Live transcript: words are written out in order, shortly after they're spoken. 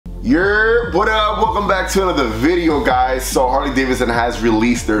What up? Welcome back to another video, guys. So Harley Davidson has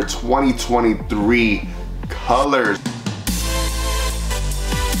released their 2023 colors.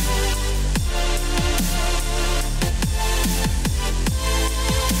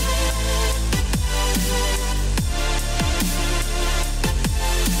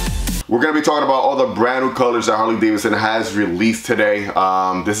 We're going to be talking about all the brand new colors that Harley Davidson has released today.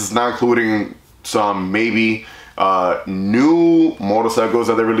 This is not including some maybe new motorcycles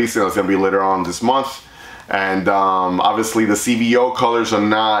that they're releasing. That's going to be later on this month. And obviously the CVO colors are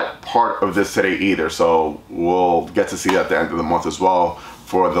not part of this today either. So we'll get to see that at the end of the month as well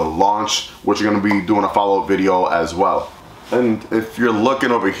for the launch, which you're going to be doing a follow-up video as well. And if you're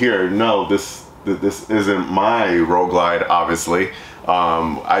looking over here, no, this isn't my Road Glide, obviously.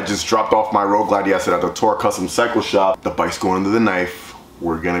 I just dropped off my Road Glide yesterday at the Tour Custom Cycle Shop. The bike's going under the knife.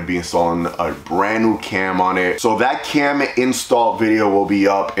 We're gonna be installing a brand new cam on it. So that cam install video will be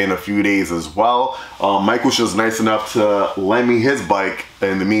up in a few days as well. Mike was just nice enough to lend me his bike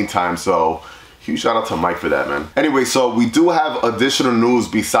in the meantime, so huge shout out to Mike for that, man. Anyway, so we do have additional news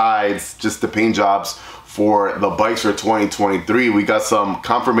besides just the paint jobs for the bikes for 2023. We got some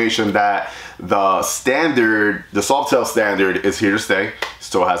confirmation that the standard, the softail standard is here to stay.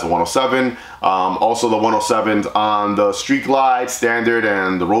 Still has a 107. Also the 107s on the Street Glide standard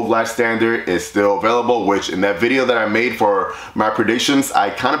and the Road Glide standard is still available, which in that video that I made for my predictions, I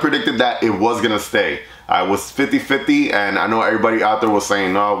kind of predicted that it was gonna stay. I was 50-50, and I know everybody out there was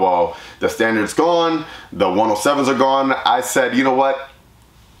saying, oh, well, the standard's gone, the 107s are gone. I said, you know what?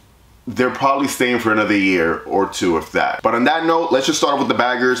 They're probably staying for another year or two, if that. But on that note, let's just start with the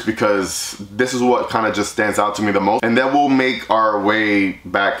baggers, because this is what kind of just stands out to me the most. And then we'll make our way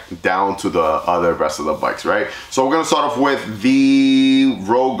back down to the other rest of the bikes, right? So we're gonna start off with the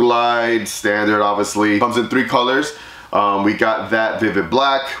Road Glide standard, obviously. Comes in 3 colors. We got that vivid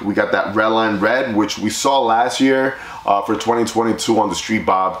black, we got that redline red, which we saw last year for 2022 on the Street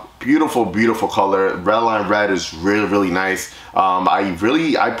Bob. Beautiful, beautiful color. Redline red is really, really nice.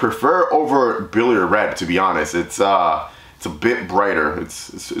 I prefer over billiard red, to be honest. It's a bit brighter.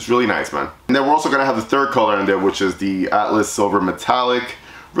 It's really nice, man. And then we're also gonna have the third color in there, which is the Atlas Silver Metallic.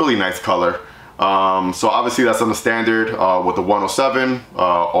 Really nice color. So obviously that's on the standard with the 107,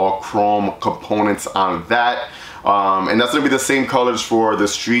 all chrome components on that. And that's gonna be the same colors for the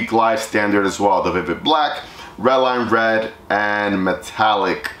Street Glide standard as well. The vivid black, redline red, and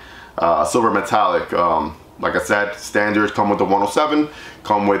metallic, silver metallic. Like I said, standards come with the 107,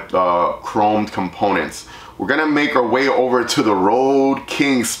 come with chromed components. We're gonna make our way over to the Road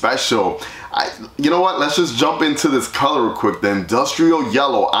King Special. You know what? Let's just jump into this color real quick. The industrial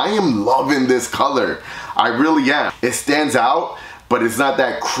yellow. I am loving this color. I really am. It stands out, but it's not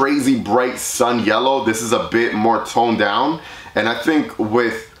that crazy bright sun yellow. This is a bit more toned down. And I think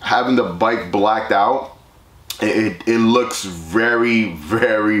with having the bike blacked out, it looks very,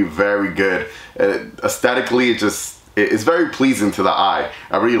 very, very good. Aesthetically, it's very pleasing to the eye.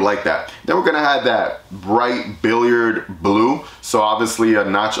 I really like that. Then we're gonna have that bright billiard blue. So obviously a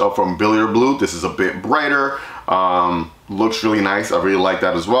notch up from billiard blue. This is a bit brighter. Looks really nice. I really like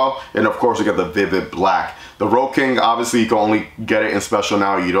that as well. And of course we got the vivid black. The Road King, obviously you can only get it in special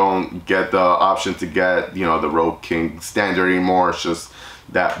now. You don't get the option to get, you know, the Road King standard anymore. It's just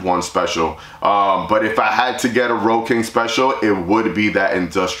that one special. But if I had to get a Road King special, it would be that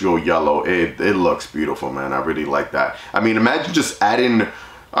industrial yellow. It looks beautiful, man. I really like that. I mean, imagine just adding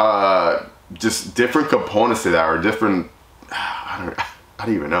just different components to that, or different, I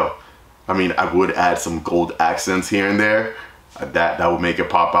don't even know. I mean, I would add some gold accents here and there. That would make it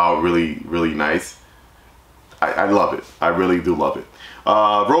pop out really, really nice. I love it. I really do love it.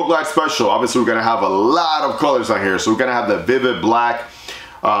 Road Glide Special. Obviously, we're gonna have a lot of colors on here. So we're gonna have the vivid black.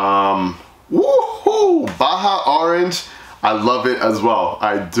 Woohoo! Baja orange. I love it as well.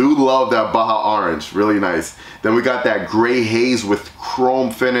 I do love that Baja orange. Really nice. Then we got that gray haze with chrome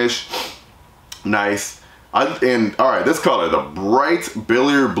finish. Nice. And all right, this color, the bright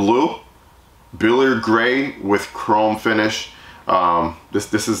billiard blue, billiard gray with chrome finish.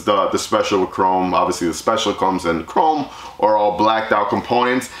 This is the special with chrome. Obviously the special comes in chrome or all blacked out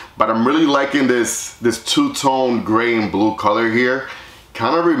components, but I'm really liking this two-tone gray and blue color here.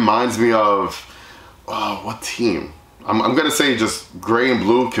 Kind of reminds me of what team? I'm gonna say just gray and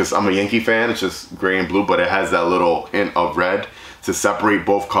blue because I'm a Yankee fan. It's just gray and blue, but it has that little hint of red to separate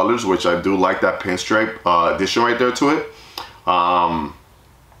both colors, which I do like that pinstripe addition right there to it. I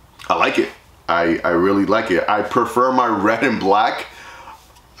like it. I really like it. I prefer my red and black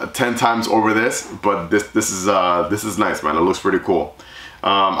 10 times over this, but this is nice, man. It looks pretty cool.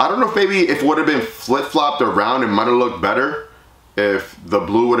 I don't know if maybe if it would have been flip-flopped around, it might have looked better. if the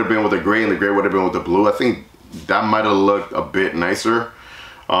blue would have been with the gray and the gray would have been with the blue, I think that might have looked a bit nicer.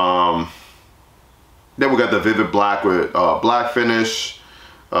 Then we got the vivid black with black finish.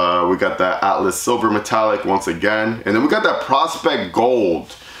 We got that Atlas silver metallic once again. And then we got that Prospect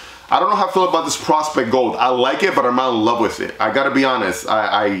Gold. I don't know how I feel about this Prospect Gold. I like it, but I'm not in love with it. I gotta be honest.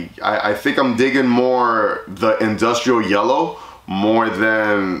 I think I'm digging more the industrial yellow more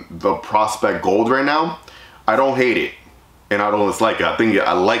than the Prospect Gold right now. I don't hate it, and I don't dislike it. I think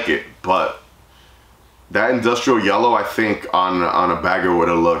I like it, but that industrial yellow, I think on a bagger would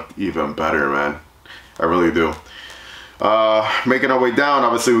have looked even better, man. I really do. Making our way down,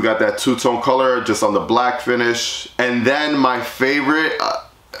 obviously we got that two-tone color just on the black finish. And then my favorite,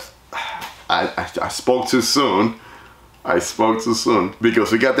 I spoke too soon. I spoke too soon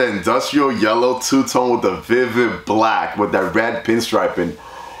because we got the industrial yellow two-tone with the vivid black with that red pinstriping.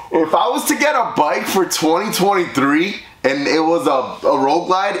 If I was to get a bike for 2023 and it was a road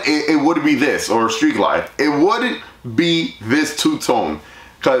glide, it would be this, or a street glide. It wouldn't be this two-tone,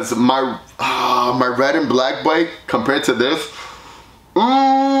 because my red and black bike compared to this,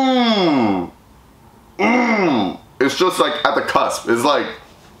 it's just like at the cusp. It's like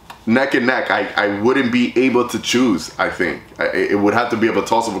neck and neck. I wouldn't be able to choose, I think. It would have to be a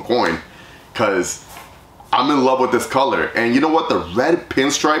toss of a coin, because I'm in love with this color. And you know what? The red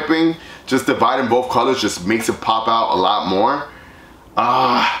pinstriping, just dividing both colors, just makes it pop out a lot more.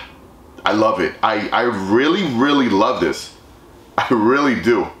 I love it. I really, really love this. I really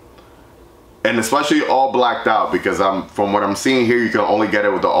do. And especially all blacked out, because from what I'm seeing here, you can only get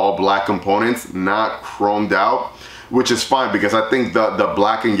it with the all black components, not chromed out, which is fine, because I think the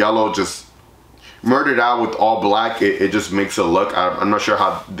black and yellow just murdered out with all black. It just makes it look, I'm not sure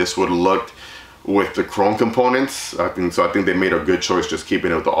how this would have looked with the chrome components. I think they made a good choice just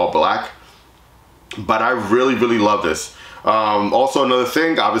keeping it with the all black. But I really, really love this. Also, another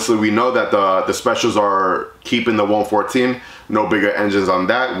thing, obviously we know that the specials are keeping the 114, no bigger engines on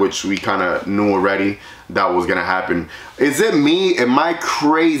that, which we kind of knew already that was gonna happen. Is it me? Am I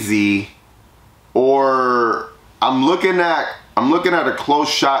crazy? Or I'm looking at a close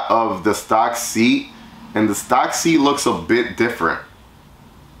shot of the stock seat, and the stock seat looks a bit different.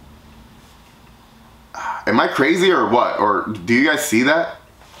 Am I crazy or what? Or do you guys see that?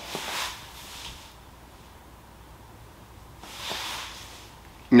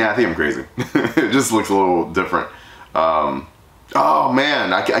 Yeah, I think I'm crazy. It just looks a little different. Oh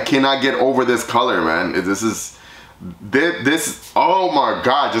man, I cannot get over this color, man. This, oh my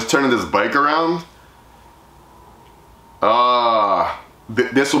God, just turning this bike around.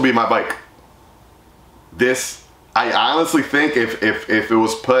 This will be my bike. This, I honestly think if it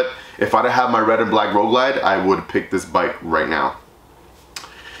was put, if I didn't have my red and black road glide, I would pick this bike right now.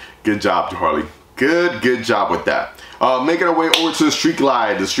 Good job, Harley. Good job with that. Making our way over to the street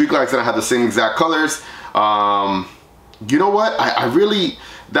glide. The street glide's gonna have the same exact colors. You know what? I really,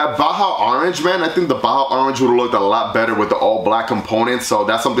 that Baja orange, man, I think the Baja orange would have looked a lot better with the all black components. So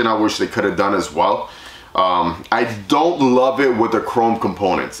that's something I wish they could have done as well. I don't love it with the chrome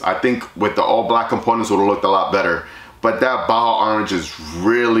components. I think with the all black components would have looked a lot better. But that Baja orange is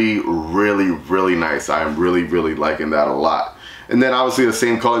really, really, really nice. I am really, really liking that a lot. And then obviously the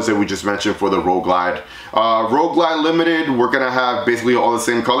same colors that we just mentioned for the Road Glide. Road Glide Limited, we're gonna have basically all the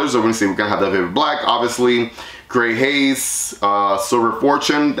same colors. So we're gonna have the vivid black, obviously, gray haze, silver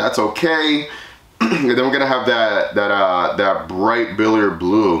fortune, that's okay. And then we're gonna have that bright billiard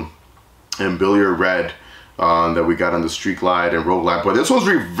blue and billiard red that we got on the Street Glide and Road Glide. But this was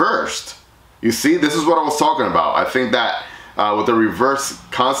reversed. You see, this is what I was talking about. I think that with the reverse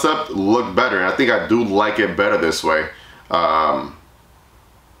concept looked better. And I think I do like it better this way. I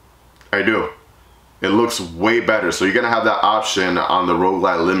do. It looks way better. So you're gonna have that option on the Road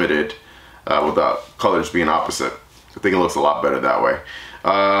Glide Limited with the colors being opposite. I think it looks a lot better that way.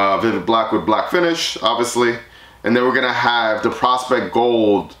 Vivid black with black finish, obviously. And then we're gonna have the Prospect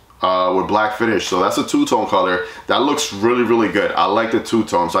Gold with black finish. So that's a two-tone color. That looks really, really good. I like the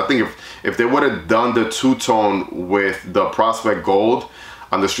two-tone. So I think if they would have done the two-tone with the Prospect Gold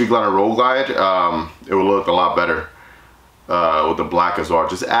on the Street Glide and Road Glide, it would look a lot better. With the black as well.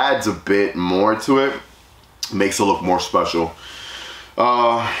 Just adds a bit more to it. Makes it look more special.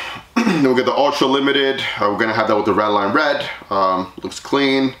 Then we'll get the Ultra Limited. We're gonna have that with the red line red. Looks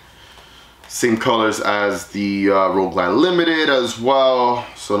clean. Same colors as the Road Glide Limited as well.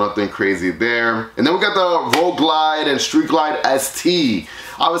 So nothing crazy there. And then we got the Road Glide and Street Glide ST.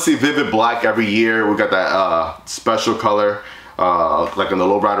 Obviously vivid black every year. We got that special color. Like in the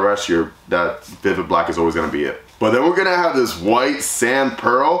Lowrider S, that vivid black is always gonna be it. But then we're gonna have this white sand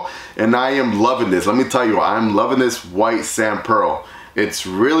pearl, and I am loving this. Let me tell you, I'm loving this white sand pearl. It's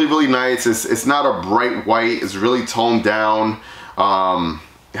really, really nice. It's not a bright white. It's really toned down.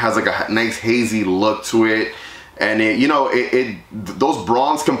 It has like a nice hazy look to it. And it, you know, those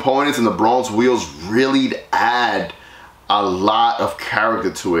bronze components and the bronze wheels really add a lot of character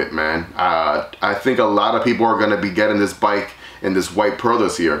to it, man. I think a lot of people are gonna be getting this bike in this white pearl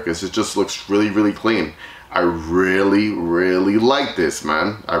this year because it just looks really, really clean. I really, really like this,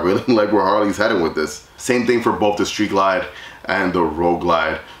 man. I really like where Harley's heading with this. Same thing for both the Street Glide and the Road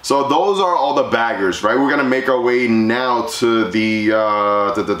Glide. So those are all the baggers, right? We're gonna make our way now to the,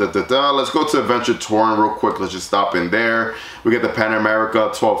 let's go to Adventure Touring real quick. Let's just stop in there. We get the Pan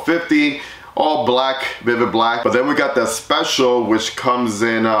America 1250, all black, vivid black. But then we got the special, which comes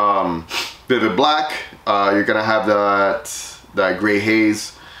in vivid black. You're gonna have that gray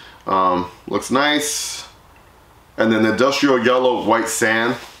haze. Looks nice. And then the industrial yellow white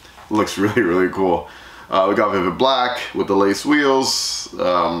sand. Looks really, really cool. We got vivid black with the lace wheels.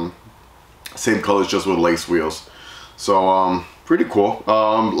 Same colors, just with lace wheels. So pretty cool.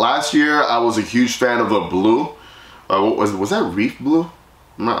 Last year I was a huge fan of the blue. Was that reef blue?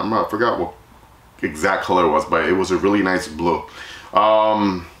 I forgot what exact color it was, but it was a really nice blue.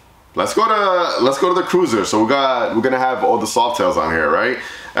 Let's go to the cruiser. So we're gonna have all the softails on here, right?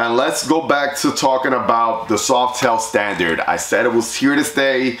 And let's go back to talking about the softail standard. I said it was here to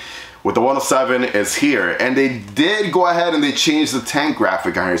stay. With the 107 is here, and they did go ahead and they changed the tank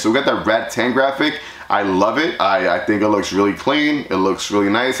graphic on here. So we got that red tank graphic. I love it. I think it looks really clean. It looks really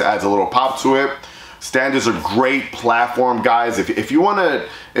nice. It adds a little pop to it. Standards are great platform, guys. If you wanna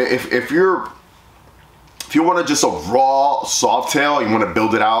just a raw softail, you wanna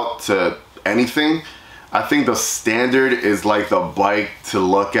build it out to anything, I think the standard is like the bike to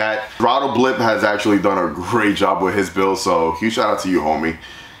look at. Throttle Blip has actually done a great job with his build, so huge shout out to you, homie.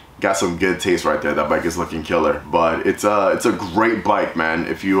 Got some good taste right there. That bike is looking killer, but it's a great bike, man.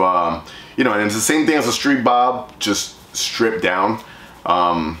 If you you know, and it's the same thing as a Street Bob, just stripped down.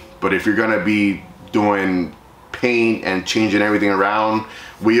 But if you're gonna be doing paint and changing everything around,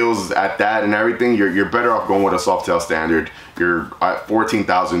 wheels at that and everything, you're better off going with a softail standard. You're at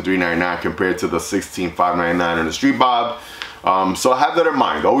 $14,399 compared to the $16,599 in the Street Bob. So have that in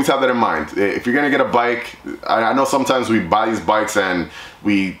mind. Always have that in mind. If you're gonna get a bike, I know sometimes we buy these bikes and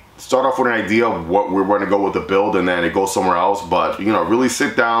we start off with an idea of what we're going to go with the build, and then it goes somewhere else. But you know, really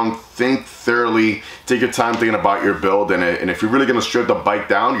sit down, think thoroughly, take your time thinking about your build, and if you're really going to strip the bike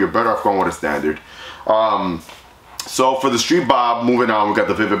down, you're better off going with a standard. So for the Street Bob, moving on, we got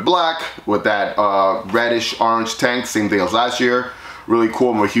the vivid black with that reddish orange tank, same thing as last year. Really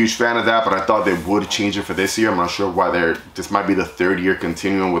cool. I'm a huge fan of that, but I thought they would change it for this year. I'm not sure why this might be the third year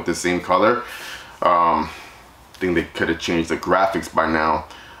continuing with the same color. I think they could have changed the graphics by now.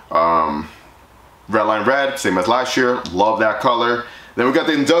 Redline red, same as last year. Love that color. Then we got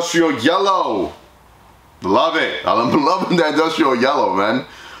the industrial yellow. Love it. I'm loving the industrial yellow, man.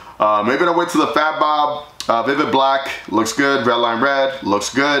 Maybe I'll wait to the Fat Bob. Vivid black looks good. Redline red looks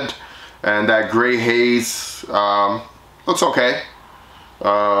good. And that gray haze looks okay.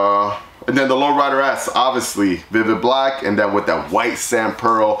 And then the Lowrider S, obviously vivid black, and then with that white sand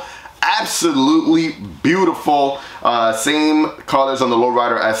pearl, absolutely beautiful. Same colors on the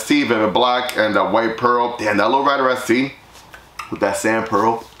Lowrider ST, vivid black and that white pearl. Damn, that Lowrider ST with that sand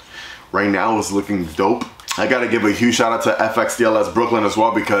pearl right now is looking dope. I gotta give a huge shout out to FXDLS Brooklyn as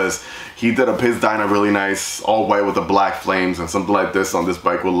well, because he did up his Dyna really nice, all white with the black flames, and something like this on this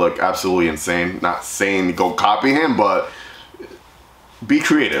bike will look absolutely insane. Not saying go copy him, but be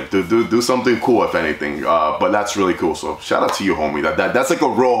creative. Do something cool, if anything. But that's really cool. So shout out to you, homie. That's like a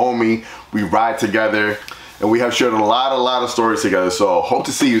real homie. We ride together, and we have shared a lot of stories together. So hope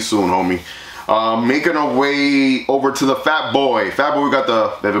to see you soon, homie. Making our way over to the Fat Boy. Fat Boy, we got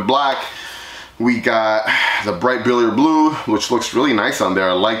the vivid black. We got the bright billiard blue, which looks really nice on there.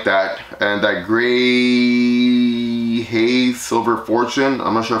 I like that. And that gray haze silver fortune.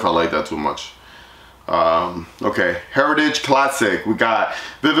 I'm not sure if I like that too much. Okay, Heritage Classic. We got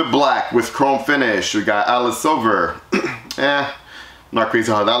vivid black with chrome finish. We got Alice Silver. Not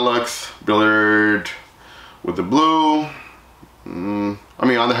crazy how that looks. Billiard with the blue. I mean,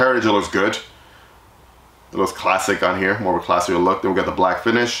 on the Heritage it looks good. It looks classic on here, more of a classier look. Then we got the black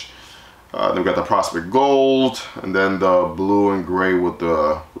finish. Then we got the Prospect Gold, and then the blue and gray with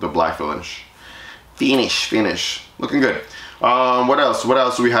the black finish. Finish. Looking good. What else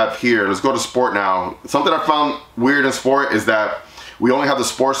do we have here? Let's go to Sport now. Something I found weird in Sport is that we only have the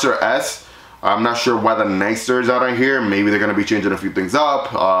Sportster S. I'm not sure why the Nicer is out on here. Maybe they're going to be changing a few things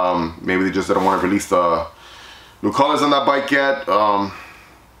up. Maybe they just didn't want to release the new colors on that bike yet.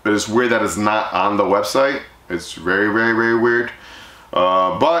 But it's weird that it's not on the website. It's very, very, very weird.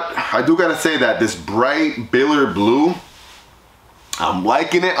 But I do gotta say that this bright Baylor blue, I'm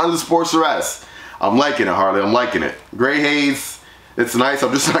liking it on the Sportster S. I'm liking it, Harley. I'm liking it. Gray haze, it's nice.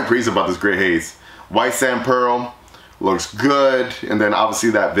 I'm just not crazy about this gray haze. White sand pearl, looks good. And then obviously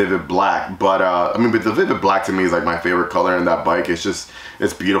that vivid black. But I mean, but the vivid black to me is like my favorite color in that bike. It's just,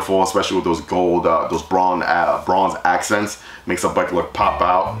 it's beautiful, especially with those gold, those bronze accents. Makes the bike look pop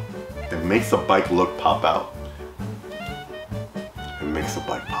out. It makes the bike look pop out. It makes the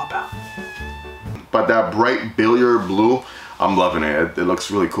bike pop out. But that bright Baylor blue, I'm loving it. It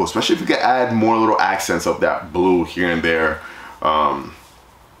looks really cool, especially if you can add more little accents of that blue here and there.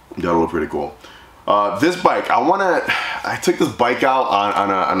 That'll look pretty cool. This bike, I took this bike out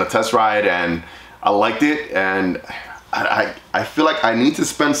on a test ride and I liked it, and I feel like I need to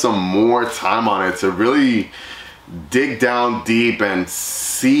spend some more time on it to really dig down deep and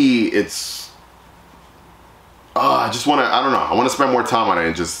see its, I just want to, I don't know, I want to spend more time on it,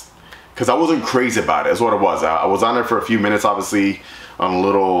 and just, because I wasn't crazy about it, that's what it was. I was on it for a few minutes, obviously, on a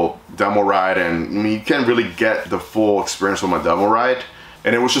little demo ride, and I mean, you can't really get the full experience from a demo ride.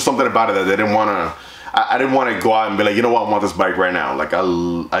 And it was just something about it that I didn't want to go out and be like, you know what, I want this bike right now. Like,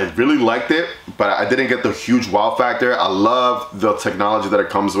 I really liked it, but I didn't get the huge wow factor. I love the technology that it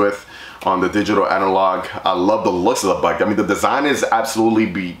comes with on the digital analog. I love the looks of the bike. I mean, the design is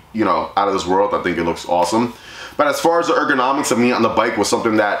absolutely out of this world. I think it looks awesome. But as far as the ergonomics of me on the bike was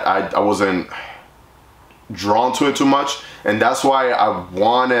something that I wasn't drawn to it too much. And that's why I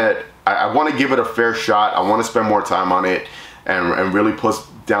want to give it a fair shot. I want to spend more time on it. And really put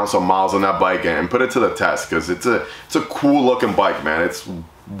down some miles on that bike and put it to the test, because it's a cool looking bike, man. It's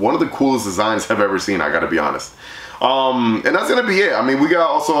one of the coolest designs I've ever seen, I gotta be honest. And that's gonna be it. I mean, we got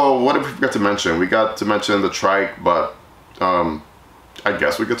also, what did we forget to mention? We got to mention the trike, but I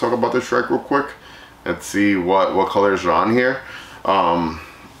guess we could talk about the trike real quick and see what colors are on here.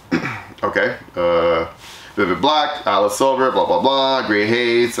 Okay, vivid black, Alice silver, blah blah blah, gray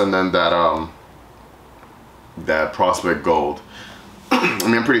haze, and then that prospect gold. I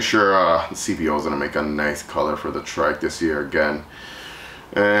mean, I'm pretty sure the CVO is gonna make a nice color for the trike this year again.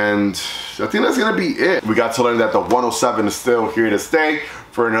 And I think that's gonna be it. We got to learn that the 107 is still here to stay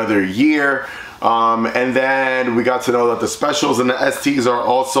for another year. And then we got to know that the specials and the STs are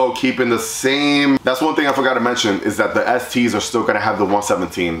also keeping the same. That's one thing I forgot to mention, is that the STs are still gonna have the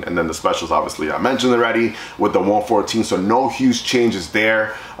 117, and then the specials, obviously I mentioned already, with the 114, so no huge changes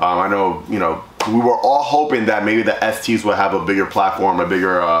there. I know, we were all hoping that maybe the STs would have a bigger platform, a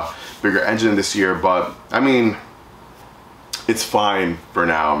bigger engine this year, but I mean, it's fine for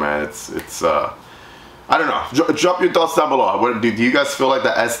now, man. It's I don't know. Drop your thoughts down below. Do you guys feel like the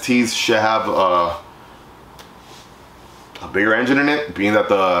STs should have a bigger engine in it, being that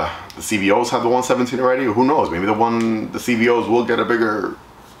the CVOs have the 117 already? Who knows? Maybe the CVOs will get a bigger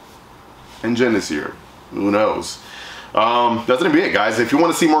engine this year. Who knows? That's gonna be it, guys. If you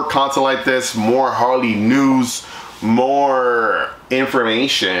want to see more content like this, more Harley news, more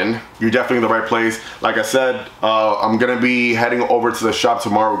information, you're definitely in the right place. Like I said, I'm gonna be heading over to the shop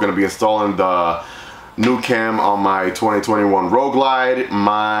tomorrow. We're gonna be installing the new cam on my 2021 Road Glide.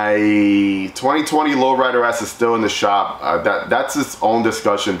 My 2020 Lowrider S is still in the shop. That's its own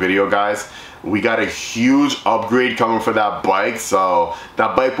discussion video, guys. We got a huge upgrade coming for that bike, so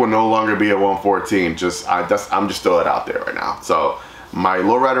that bike will no longer be a 114. I'm just throwing it out there right now. So my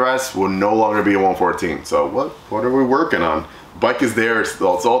Lowrider S will no longer be a 114. So what are we working on? Bike is there. It's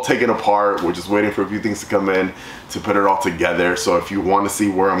all taken apart. We're just waiting for a few things to come in to put it all together. So if you want to see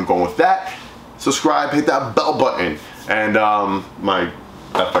where I'm going with that, subscribe, hit that bell button, and my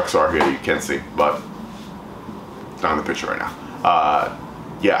FXR here you can't see, but it's not in the picture right now.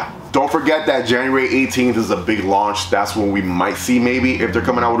 Yeah, don't forget that January 18th is a big launch. That's when we might see, maybe, if they're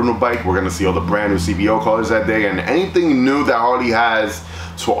coming out with a new bike, we're gonna see all the brand new CVO colors that day, and anything new that Harley has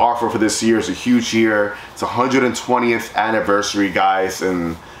to offer for this year. Is a huge year. It's 120th anniversary, guys,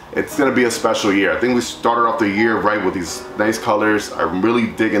 and it's gonna be a special year. I think we started off the year right with these nice colors. I'm really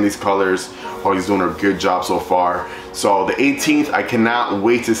digging these colors. Harley's doing a good job so far. So the 18th, I cannot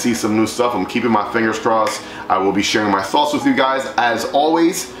wait to see some new stuff. I'm keeping my fingers crossed. I will be sharing my thoughts with you guys as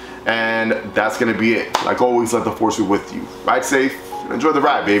always. And that's gonna be it. Like always, let the force be with you. Ride safe and enjoy the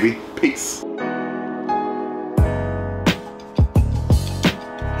ride, baby. Peace.